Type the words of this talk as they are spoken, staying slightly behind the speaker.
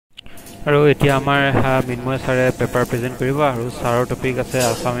আৰু এতিয়া আমাৰ মিনময় ছাৰে পেপাৰ প্ৰেজেন্ট কৰিব আৰু ছাৰৰ টপিক আছে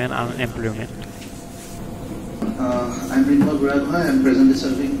Assam and unemployment. I'm Mrinmoy Buragohain. I'm presently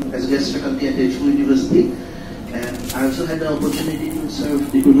serving as guest faculty at Tezpur University, and I also had the opportunity to serve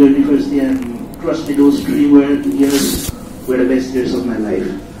Dibrugarh University, and trust me, those 3 years were the best years of my life.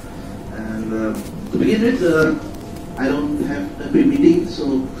 And to begin with, I don't have a pre-meeting, so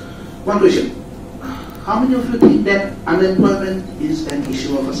one question. How many of you think that unemployment is an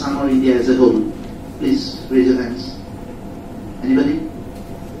issue of Assam or India as a whole? Please raise your hands. Anybody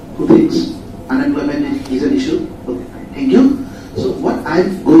who thinks unemployment is an issue? Okay, thank you. So what I'm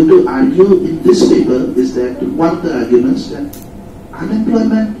going to argue in this paper is that one of the arguments that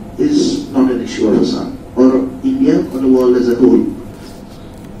unemployment is not an issue of Assam or India or the world as a whole.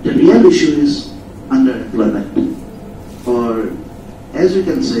 The real issue is underemployment, or as we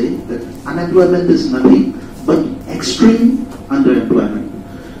can say that unemployment is nothing but extreme underemployment.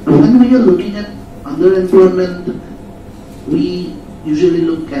 Now when we are looking at underemployment, we usually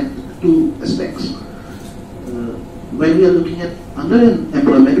look at 2 aspects. When we are looking at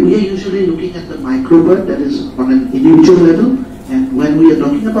underemployment, we are usually looking at the micro part, that is on an individual level, and when we are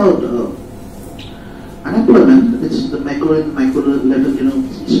talking about unemployment, it's the macro and micro level,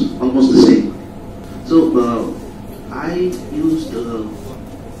 it's almost the same. So I used to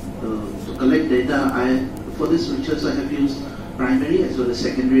collect data. For this research I have used primary as well as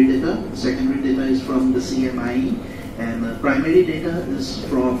secondary data. Secondary data is from the CMIE, and primary data is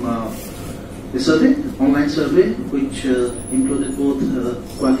from the survey, online survey, which included both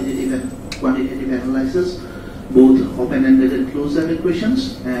qualitative and quantitative analysis, both open-ended and closed-ended questions.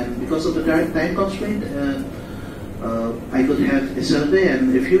 And because of the time constraint, I could have a survey and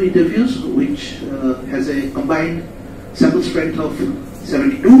a few interviews, which has a combined sample strength of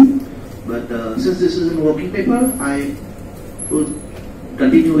 72. But since this is a working paper, I would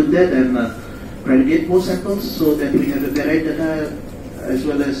continue with that and try to get more samples so that we have a varied data as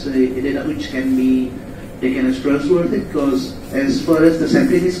well as a data which can be taken as trustworthy, because as far as the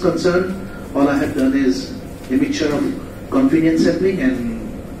sampling is concerned, all I have done is a mixture of convenient sampling and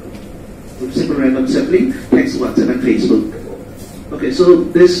simple random sampling thanks to WhatsApp and Facebook. Okay, so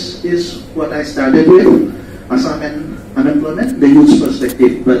this is what I started with, Assam and unemployment, the youth's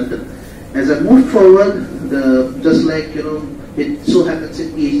perspective. But as I moved forward, just like it so happens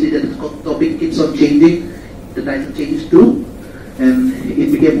in PhD that the topic keeps on changing, the title changes too, and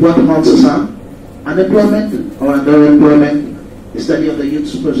it became what haunts Assam, unemployment or underemployment, a study of the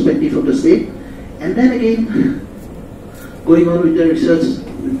youth's perspective of the state. And then again, going on with the research,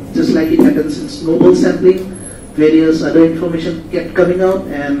 just like it happens in snowball sampling, various other information kept coming out,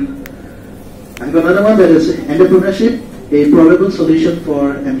 and I have another one that is entrepreneurship, a probable solution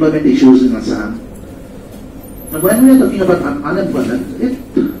for employment issues in Assam. Now when we are talking about unemployment, it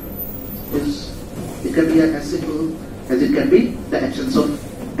can be as simple as it can be the absence of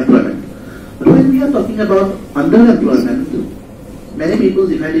employment. But when we are talking about underemployment, many people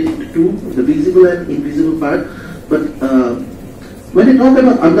divide it into 2, the visible and invisible part. But when they talk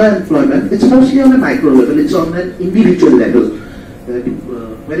about underemployment, it's mostly on a micro level, it's on an individual level.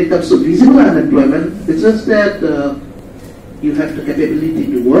 When it comes to visible unemployment, it's just that you have the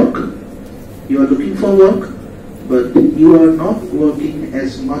capability to work, you are looking for work, but you are not working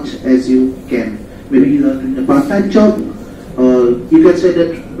as much as you can. Maybe you are doing a part-time job, or you can say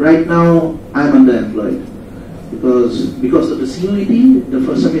that right now I'm underemployed. Because of the CUET, the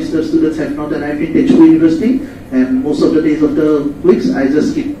first semester students have not arrived in Tezpur University, and most of the days of the weeks I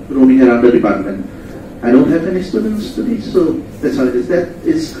just keep roaming around the department. I don't have any students to teach, so that's how it is. That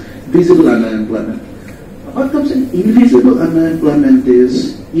is visible underemployment. What comes in invisible underemployment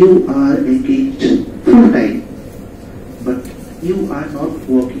is you are engaged full-time, but you are not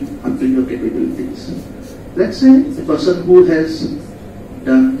working up to your capabilities. Let's say a person who has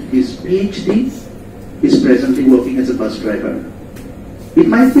done his PhD is presently working as a bus driver. It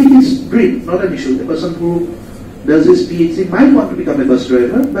might be his dream, not an issue. The person who does his PhD might want to become a bus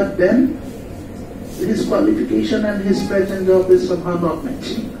driver, but then his qualification and his present job is somehow not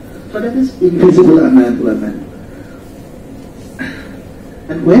matching. So that is invisible unemployment.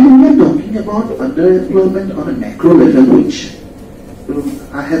 And when we are talking about underemployment on a macro level, which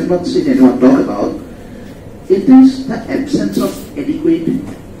I have not seen anyone talk about, it is the absence of adequate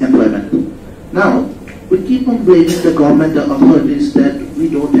employment. Now, we keep on blaming the government, the authorities, that we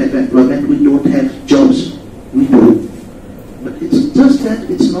don't have employment, we don't have jobs. We do. But it's just that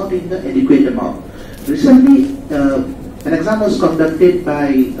it's not in the adequate amount. Recently, an exam was conducted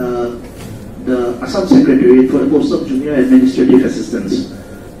by the Assam Secretariat for the post of Junior Administrative Assistants.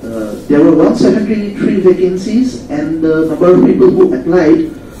 There were 173 vacancies, and the number of people who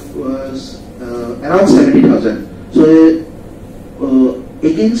applied was around 70,000. So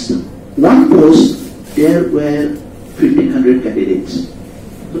against one post, there were 1,500 candidates.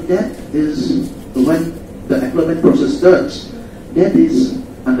 So that is when the employment process starts. That is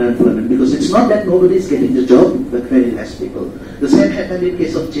underemployment, because it's not that nobody is getting the job, but very less people. The same happened in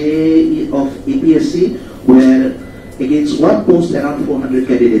case of JAE of APSC, where against one post around 400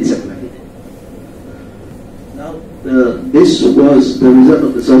 candidates applied. Now, this was the result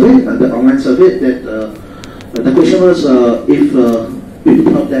of the survey, the online survey. That the question was if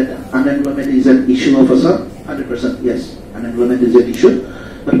people thought that unemployment is an issue of Assam. 100% yes, unemployment is an issue.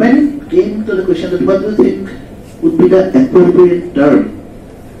 But when it came to the question that what do you think would be the appropriate term,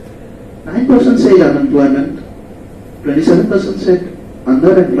 9% said unemployment, 27% said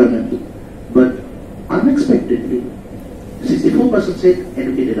underemployment, but unexpectedly, 64% said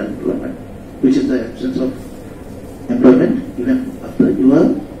educated unemployment, which is the absence of employment even after you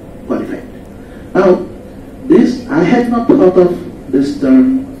are qualified. Now, this, I had not thought of this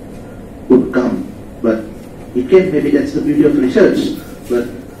term would come, but it came. Maybe that's the beauty of research. But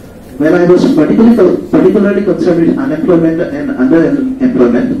when I was particularly concerned with unemployment and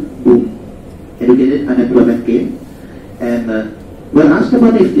underemployment, boom, educated unemployment came. And when asked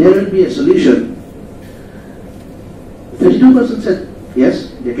about if there will be a solution, 32% said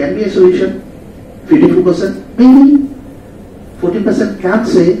yes, there can be a solution. 54% maybe. 14% can't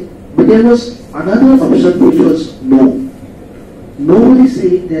say. But there was another option which was no. Nobody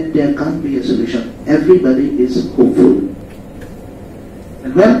saying that there can't be a solution. Everybody is hopeful.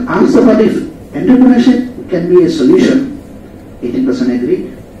 And when asked about if entrepreneurship can be a solution, 18%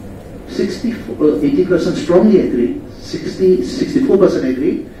 agreed, 80% strongly agreed, 64%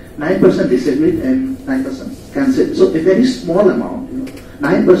 agreed, 9% disagreed, and 9% cancelled. So a very small amount,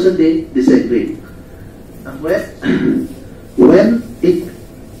 9% they disagreed. And when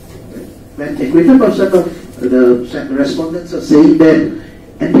a greater percent of the respondents are saying that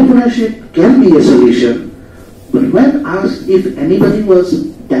entrepreneurship can be a solution, but when asked if anybody was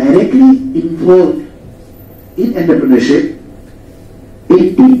directly involved in entrepreneurship,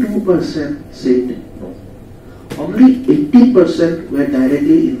 82% said no. Only 18% were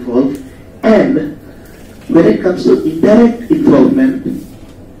directly involved, and when it comes to indirect involvement,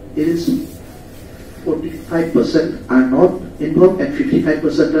 it is 45% are not involved and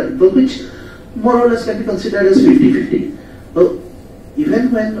 55% are involved, which more or less can be considered as 50-50. So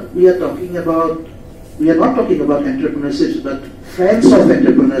even when we are talking about, we are not talking about entrepreneurs, but friends of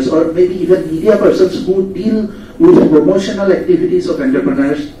entrepreneurs, or maybe even media persons who deal with promotional activities of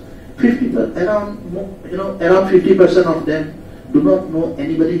entrepreneurs, around 50% of them do not know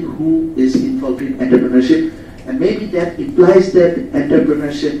anybody who is involved in entrepreneurship, and maybe that implies that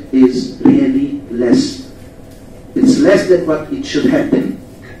entrepreneurship is really less. It's less than what it should have been.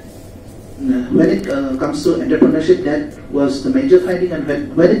 When it comes to entrepreneurship, that was the major finding, and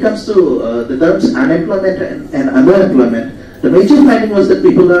when it comes to the terms unemployment and underemployment, the major finding was that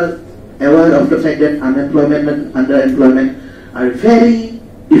people are aware of the fact that unemployment and underemployment are very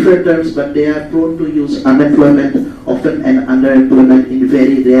different terms, but they are prone to use unemployment often and underemployment in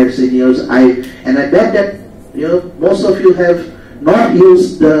very rare scenarios. I bet that most of you have not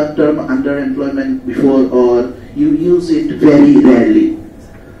used the term underemployment before, or you use it very rarely.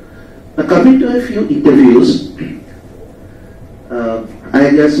 Now, coming to a few interviews, I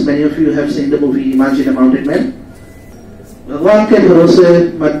guess many of you have seen the movie Imagine a Mountain Man. भगवान के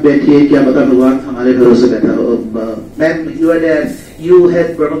भरोसे मत बैठिए, क्या पता भगवान हमारे भरोसे बैठा हो. Ma'am, you are there. You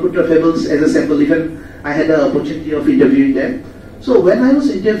had Brahmaputra Fables as a sample. Even I had the opportunity of interviewing them. So when I was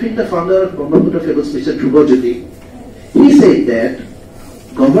interviewing the founder of Brahmaputra Fables, Mr. Dibrugarh, he said that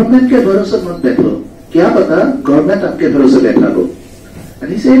government के भरोसे मत बैठो, क्या पता government आपके भरोसे बैठा हो.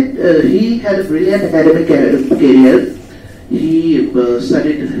 And he said he had a brilliant academic career. He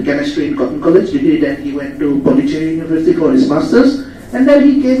studied chemistry in Cotton College degree, then he went to Pondicherry University for his masters, and then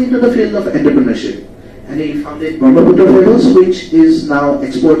he came into the field of entrepreneurship. And he founded Brahmaputra Fables, which is now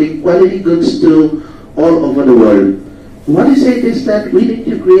exporting quality goods to all over the world. What he said is that we need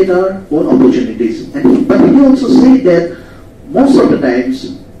to create our own opportunities. But he also said that most of the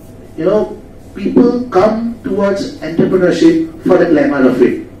times, people come towards entrepreneurship for the glamour of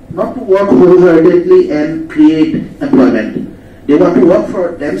it, not to work wholeheartedly and create employment. They want to work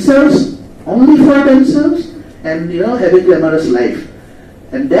for themselves, only for themselves, and have a glamorous life.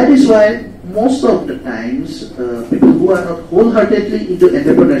 And that is why most of the times people who are not wholeheartedly into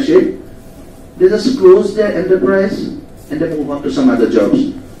entrepreneurship, they just close their enterprise and they move on to some other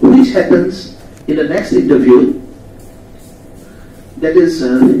jobs, which happens in the next interview. That is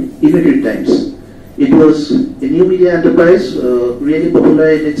immediate times. It was a new media enterprise, really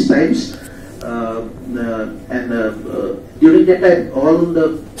popular in its times. During that time, all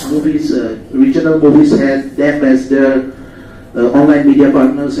the movies, regional movies, had them as their online media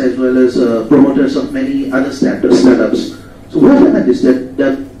partners as well as promoters of many other startups. So what happened is that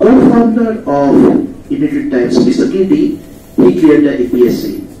the co-founder of Immediate Times, Mr. Kirti, he cleared the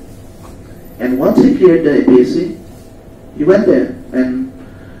APSC. And once he cleared the APSC, he went there. And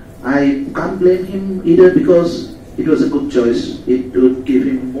I can't blame him either, because it was a good choice. It would give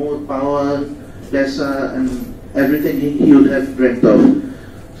him more power, PESA, and everything he would have dreamt of.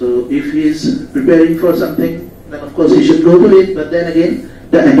 So if he is preparing for something, then of course he should go to it. But then again,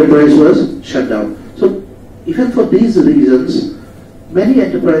 the enterprise was shut down. So even for these reasons, many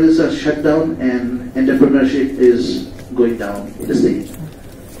enterprises are shut down and entrepreneurship is going down in the state.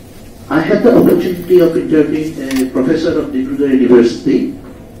 I had the opportunity of interviewing a professor of Dibrugarh University.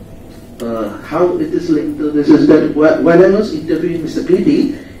 How it is linked to this is that while I was interviewing Mr.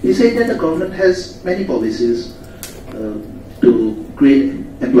 Kirti, he said that the government has many policies to create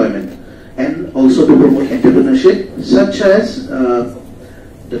employment and also to promote entrepreneurship, such as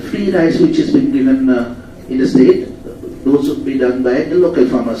the free rice which is being given in the state. Those would be done by the local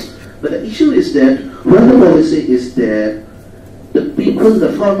farmers. But the issue is that when the policy is there, the people,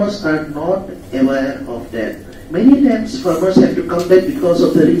 the farmers, are not aware of that. Many times farmers have to come back because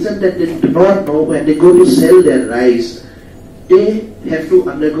of the reason that they do not know when they go to sell their rice. They have to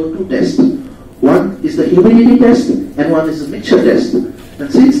undergo two tests. One is the humidity test and one is the mixture test. And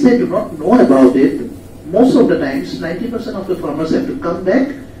since they do not know about it, most of the times 90% of the farmers have to come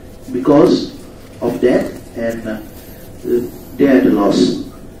back because of that, and they are at a loss.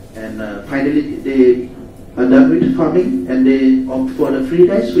 And finally they are done with farming and they opt for the free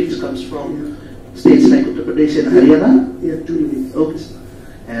rice, which comes from states like Uttar Pradesh and Haryana. Yeah, 2 units. Okay.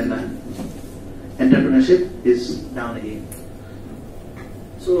 And entrepreneurship is down again.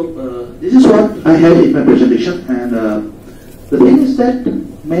 So this is what I had in my presentation, and the thing is that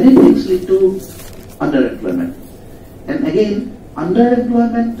many things lead to underemployment. And again,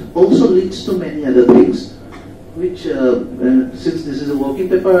 underemployment also leads to many other things, which since this is a working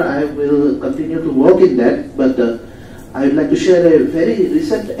paper, I will continue to work in that, but I would like to share a very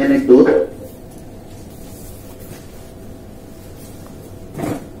recent anecdote.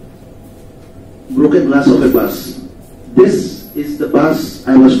 Broken glass of a bus. This is the bus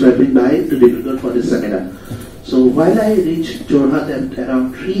I was traveling by to Dibrugarh for this seminar. So while I reached Jorhat at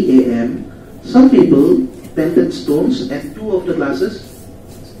around 3 a.m., some people pelted stones and 2 of the glasses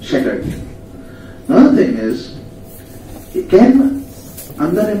shattered. Another thing is, can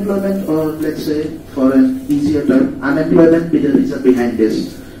underemployment, or let's say for an easier term, unemployment, be the reason behind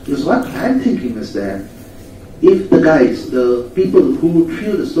this? Because what I'm thinking is that if the guys, the people who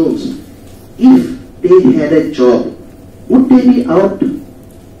threw the stones, if they had a job, would they be out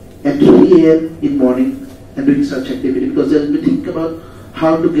at 3 a.m. in morning and doing such activity? Because they'll be thinking about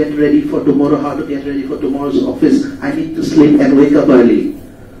how to get ready for tomorrow, how to get ready for tomorrow's office. I need to sleep and wake up early.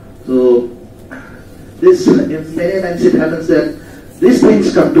 So this, many times it happens that these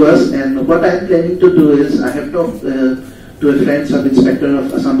things come to us, and what I'm planning to do is, I have talked to a friend, sub-inspector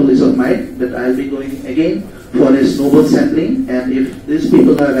of Assam Police of mine, that I'll be going again for a snowball sampling, and if these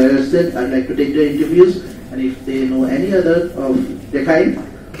people are arrested, I'd like to take their interviews, and if they know any other of their kind,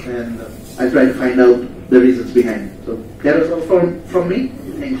 and I'll try to find out the reasons behind. So that was all from me.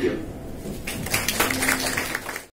 Thank you.